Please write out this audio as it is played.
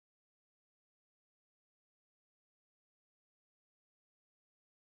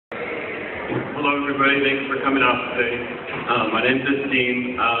Hello, everybody. Thanks for coming out today. My name's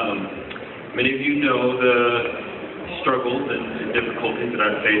Esteem. Many of you know the struggles and difficulties that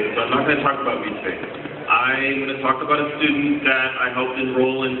I've faced, so I'm not going to talk about me today. I'm going to talk about a student that I helped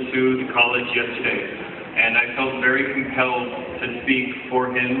enroll into the college yesterday, and I felt very compelled to speak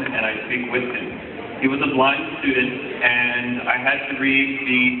for him, and I speak with him. He was a blind student, and I had to read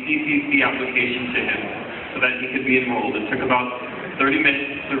the CCC application to him so that he could be enrolled. It took about 30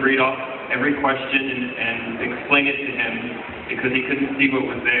 minutes to read off every question and explain it to him because he couldn't see what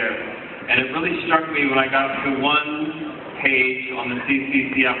was there. And it really struck me when I got to one page on the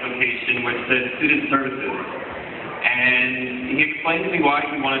CCC application which said Student Services. And he explained to me why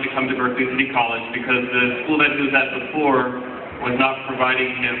he wanted to come to Berkeley City College because the school that he was at before was not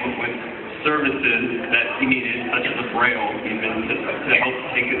providing him with services that he needed, such as a Braille, even to help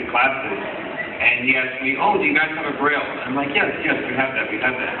take his classes. And he asked me, oh, do you guys have a Braille? And I'm like, yes, we have that.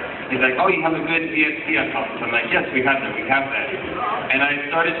 He's like, oh, you have a good ESPS office? I'm like, yes, we have that. And I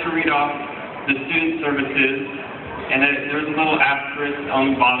started to read off the student services, and there's a little asterisk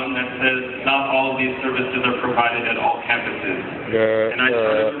on the bottom that says, not all of these services are provided at all campuses. And I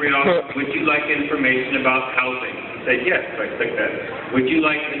started to read off, would you like information about housing? He said, yes, I clicked that. Would you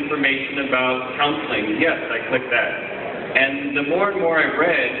like information about counseling? Yes, I clicked that. And the more and more I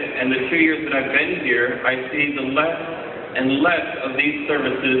read, and the 2 years that I've been here, I see the less and less of these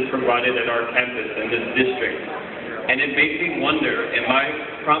services provided at our campus in this district. And it made me wonder, am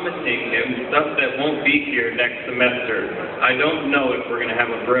I promising him stuff that won't be here next semester? I don't know if we're going to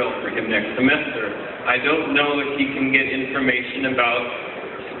have a Braille for him next semester. I don't know if he can get information about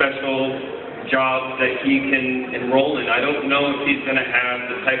special jobs that he can enroll in. I don't know if he's going to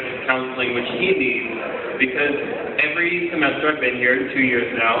have the type of counseling which he needs, because every semester I've been here, 2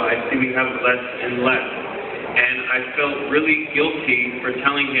 years now, I see we have less and less. And I felt really guilty for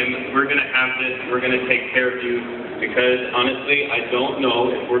telling him, we're going to have this, we're going to take care of you, because honestly, I don't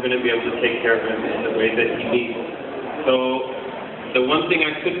know if we're going to be able to take care of him in the way that he needs. So the one thing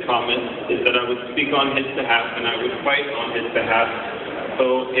I could promise is that I would speak on his behalf and I would fight on his behalf.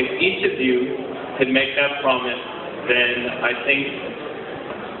 So if each of you could make that promise, then I think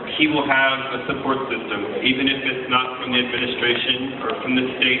he will have a support system. Even if it's not from the administration or from the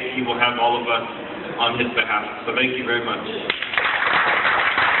state, he will have all of us on his behalf. So thank you very much.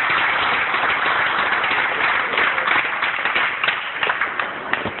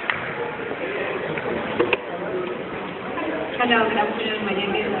 Hello, good afternoon. My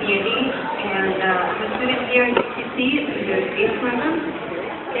name is Yeri, and I'm a student here at UCC in the space program.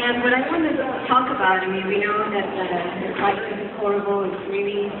 And what I want to talk about, we know that the crisis is horrible. It's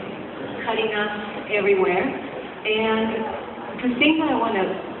really cutting us everywhere. And the thing that I want to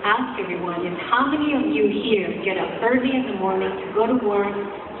ask everyone is, how many of you here get up early in the morning to go to work,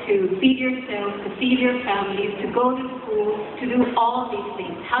 to feed yourselves, to feed your families, to go to school, to do all these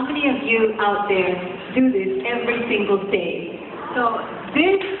things? How many of you out there do this every single day? So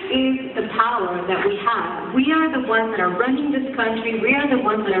this is the power that we have. We are the ones that are running this country. We are the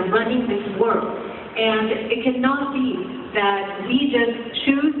ones that are running this world. And it cannot be that we just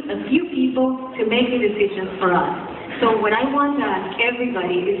choose a few people to make the decisions for us. So what I want to ask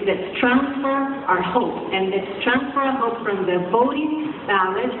everybody is, let's transfer our hope. And let's transfer our hope from the voting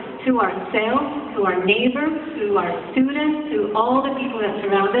ballot to ourselves, to our neighbors, to our students, to all the people that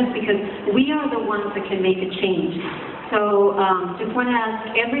surround us, because we are the ones that can make a change. So just want to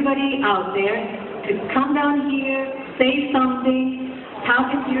ask everybody out there to come down here, say something, tap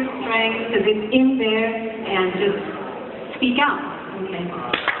into your strength, because it's in there, and just speak out. Okay.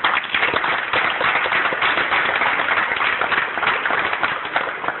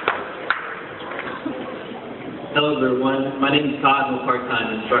 Hello everyone, my name is Todd. I'm a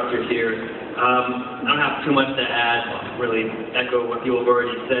part-time instructor here. I don't have too much to add, really echo what you have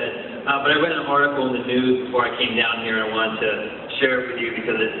already said, but I read an article in the news before I came down here and I wanted to share it with you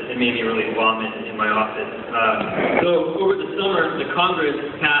because it made me really vomit in my office. So over the summer, the Congress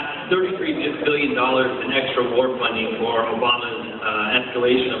passed $33 billion in extra war funding for Obama's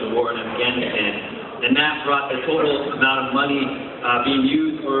escalation of the war in Afghanistan. And that brought the total amount of money being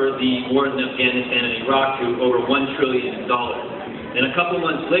used for the wars in Afghanistan and Iraq to over $1 trillion. And a couple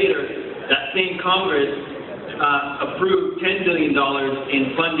months later, that same Congress approved $10 billion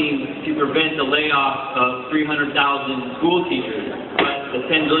in funding to prevent the layoff of 300,000 school teachers. But the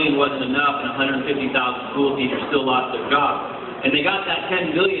 $10 billion wasn't enough, and 150,000 school teachers still lost their jobs. And they got that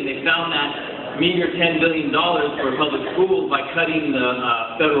 $10 billion. They found that meager $10 billion for public schools by cutting the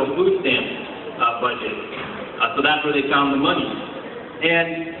federal food stamps budget. So that's where they found the money.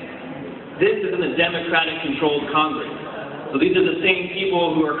 And this is in a Democratic-controlled Congress. So these are the same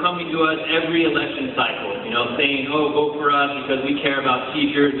people who are coming to us every election cycle, saying, oh, vote for us because we care about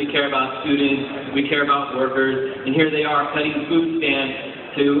teachers, we care about students, we care about workers, and here they are cutting food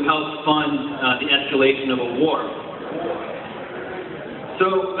stamps to help fund the escalation of a war.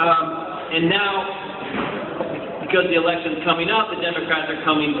 So, and now, because the election's coming up, the Democrats are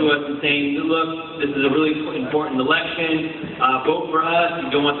coming to us and saying, look, this is a really important election, vote for us,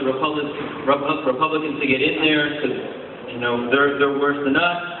 you don't want the Republicans to get in there because, they're worse than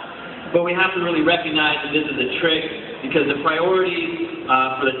us. But we have to really recognize that this is a trick because the priorities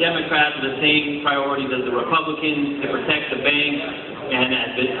for the Democrats are the same priorities as the Republicans, to protect the banks, and as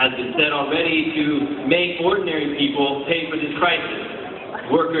has been said already, to make ordinary people pay for this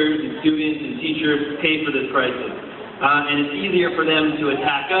crisis. Workers and students and teachers pay for this crisis. And it's easier for them to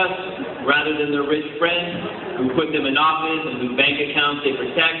attack us rather than their rich friends who put them in office and whose bank accounts they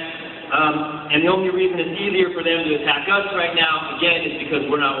protect. And the only reason it's easier for them to attack us right now, again, is because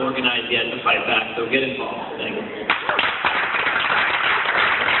we're not organized yet to fight back. So get involved. Thank you.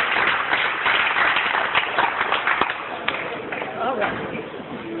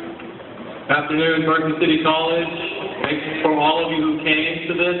 Good afternoon, Berkeley City College. Thanks for all of you who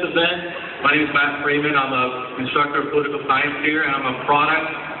came to this event. My name is Matt Freeman. I'm an instructor of political science here, and I'm a product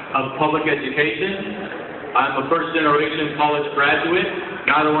of public education. I'm a first-generation college graduate.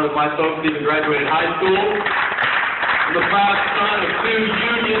 Neither one of my folks even graduated high school. I'm the proud son of two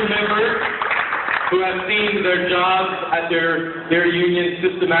union members who have seen their jobs at their union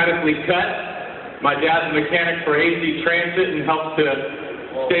systematically cut. My dad's a mechanic for AC Transit and helps to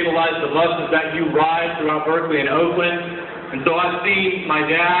stabilize the buses that you ride throughout Berkeley and Oakland. And so I've seen my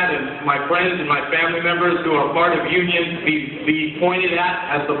dad and my friends and my family members who are part of unions be pointed at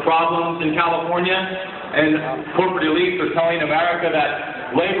as the problems in California. And corporate elites are telling America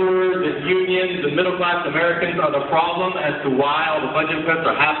that laborers and unions and middle-class Americans are the problem as to why all the budget cuts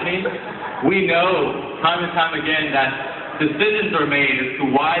are happening. We know time and time again that decisions are made as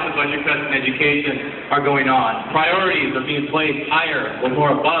to why the budget cuts in education are going on. Priorities are being placed higher or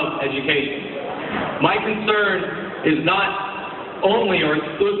more above education. My concern is not only or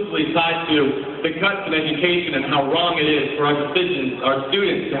exclusively tied to the cuts in education and how wrong it is for our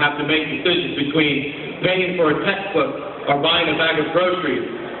students to have to make decisions between paying for a textbook or buying a bag of groceries,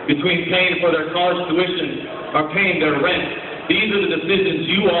 between paying for their college tuition or paying their rent. These are the decisions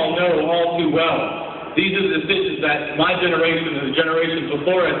you all know all too well. These are the decisions that my generation and the generations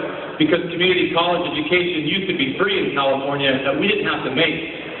before us, because community college education used to be free in California, that we didn't have to make.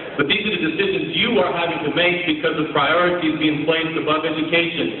 But these are the decisions you are having to make because of priorities being placed above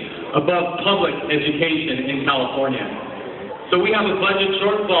education, above public education in California. So we have a budget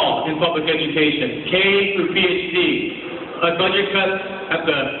shortfall in public education, K through PhD, a budget cut at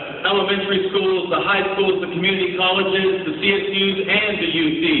the elementary schools, the high schools, the community colleges, the CSUs, and the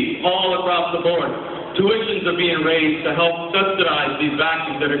UCs, all across the board. Tuitions are being raised to help subsidize these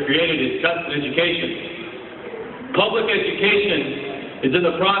vacuums that are created as cuts in education. Public education is in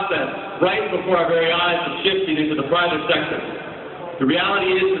the process, right before our very eyes, of shifting into the private sector. The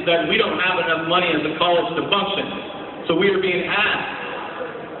reality is that we don't have enough money as a college to function. So we are being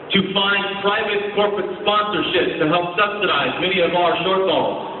asked to find private corporate sponsorships to help subsidize many of our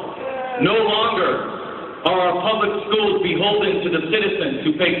shortfalls. No longer are our public schools beholden to the citizens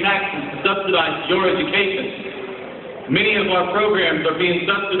who pay taxes to subsidize your education. Many of our programs are being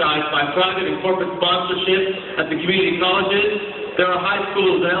subsidized by private and corporate sponsorships at the community colleges. There are high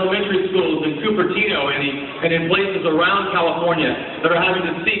schools and elementary schools in Cupertino and in places around California that are having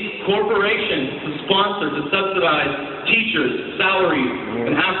to seek corporations to sponsor, to subsidize teachers' salaries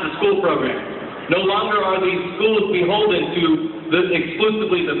and after-school programs. No longer are these schools beholden to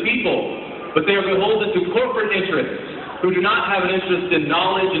exclusively the people, but they are beholden to corporate interests who do not have an interest in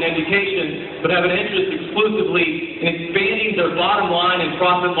knowledge and education, but have an interest exclusively in expanding their bottom line and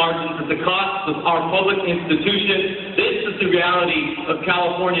profit margins at the cost of our public institutions. This is the reality of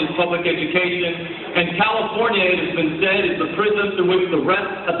California's public education. And California, it has been said, is the prism through which the rest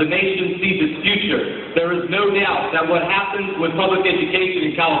of the nation sees its future. There is no doubt that what happens with public education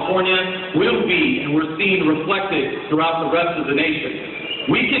in California will be, and we're seeing reflected throughout the rest of the nation.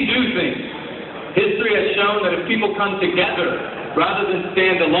 We can do things. History has shown that if people come together rather than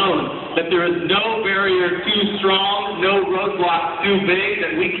stand alone, that there is no barrier too strong, no roadblock too big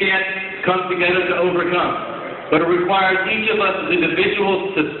that we can't come together to overcome. But it requires each of us as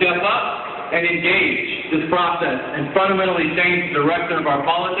individuals to step up and engage this process and fundamentally change the direction of our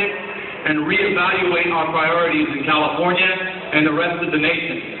politics and reevaluate our priorities in California and the rest of the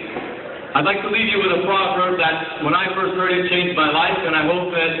nation. I'd like to leave you with a proverb that when I first heard it changed my life, and I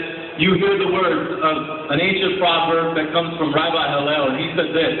hope that you hear the words of an ancient proverb that comes from Rabbi Hillel, and he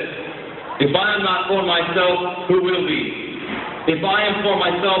said this: "If I am not for myself, who will be? If I am for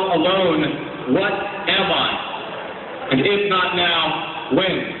myself alone, what am I? And if not now,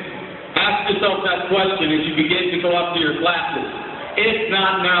 when?" Ask yourself that question as you begin to go up to your classes. If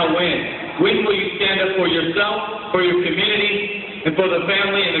not now, when? When will you stand up for yourself, for your community, and for the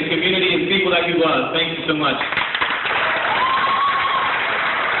family and the community and people that you love? Thank you so much.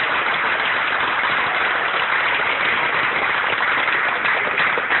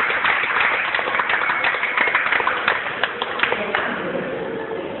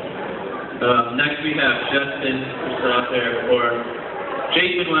 Next we have Justin, who's out there, or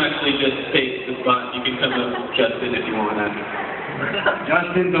Jason will actually just take the spot. You can come up, Justin, if you want that.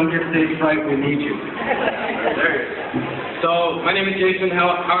 Justin, don't get stage fright. We need you. So, my name is Jason.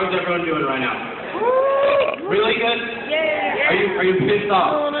 How is everyone doing right now? Really good? Yeah. Are you pissed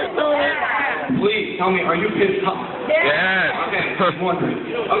off? Please tell me, are you pissed off? Yeah. Okay, just wondering.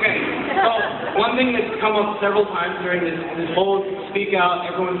 Okay, so one thing that's come up several times during this whole speak out,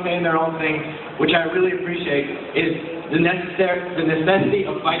 everyone's saying their own thing, which I really appreciate, is the necessity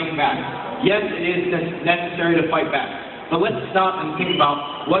of fighting back. Yes, it is necessary to fight back. But let's stop and think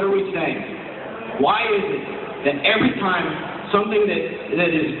about, what are we saying? Why is it that every time something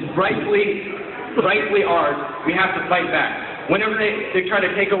that is rightfully ours, we have to fight back? Whenever they try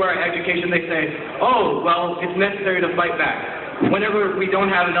to take away our education, they say, oh, well, it's necessary to fight back. Whenever we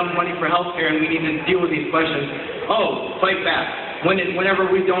don't have enough money for health care and we need to deal with these questions, oh, fight back. Whenever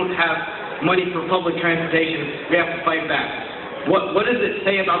we don't have money for public transportation, we have to fight back. What does it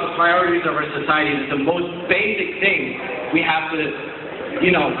say about the priorities of our society that the most basic thing we have to,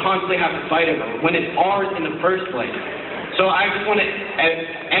 constantly have to fight about when it's ours in the first place? So I just want to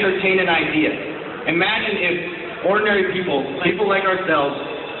entertain an idea. Imagine if ordinary people like ourselves,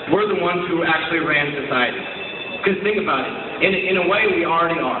 were the ones who actually ran society. Because think about it, in a way we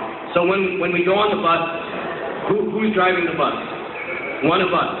already are. So when we go on the bus, who's driving the bus? One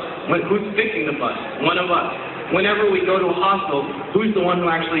of us. Who's fixing the bus? One of us. Whenever we go to a hospital, who's the one who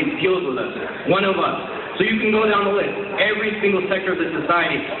actually deals with us? One of us. So you can go down the list. Every single sector of the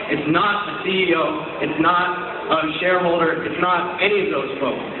society. It's not the CEO. It's not a shareholder. It's not any of those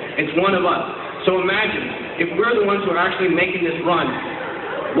folks. It's one of us. So imagine, if we're the ones who are actually making this run,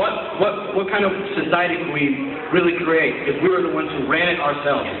 what kind of society can we really create if we were the ones who ran it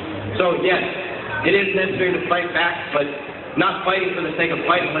ourselves? So yes, it is necessary to fight back, but not fighting for the sake of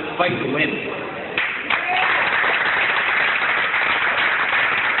fighting. Let's fight to win.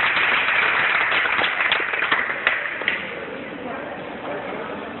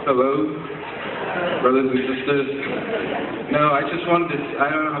 Hello, brothers and sisters. No, I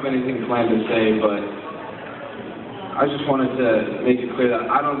don't have anything planned to say, but I just wanted to make it clear that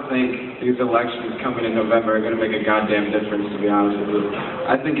I don't think these elections coming in November are going to make a goddamn difference, to be honest with you.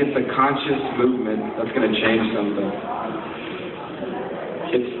 I think it's a conscious movement that's going to change something.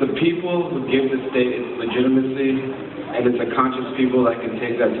 It's the people who give the state its legitimacy, and it's a conscious people that can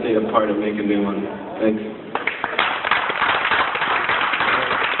take that state apart and make a new one. Thanks.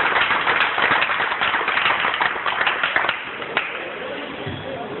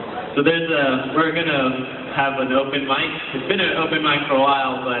 So we're going to have an open mic. It's been an open mic for a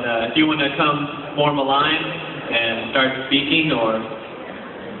while, but if you want to come form a line and start speaking, or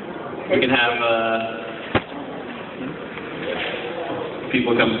we can have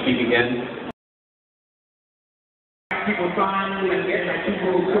people come speak again. People sign and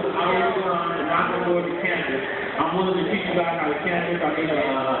people put hours on and knock on doors to campus. I'm willing to teach you guys how to canvas. I've been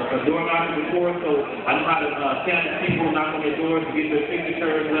a door knocker before, so I know how to canvas people, knock on their doors to get their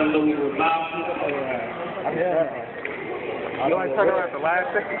signatures, let them know we were allowed to. You want to talk about the last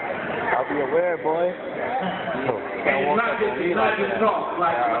thing? I'll be aware, boy. And it's not just talk,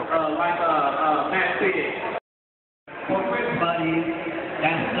 like Matt said. Corporate buddies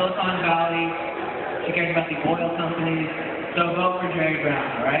down in Silicon Valley. She cares about the oil companies. So vote for Jerry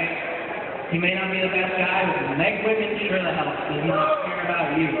Brown, all right? He may not be the best guy, but the next women sure the hell does not care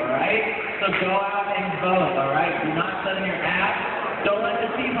about you, all right? So go out and vote, all right? Do not sit in your ass. Don't let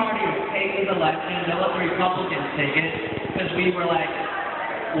the Tea Party take this election. Don't let the Republicans take it, because we were like,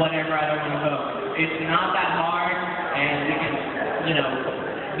 whatever, I don't want to vote. It's not that hard, and we can,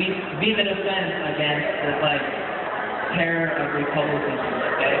 be the defense against this, terror of Republicans,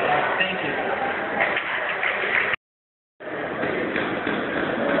 okay? Thank you.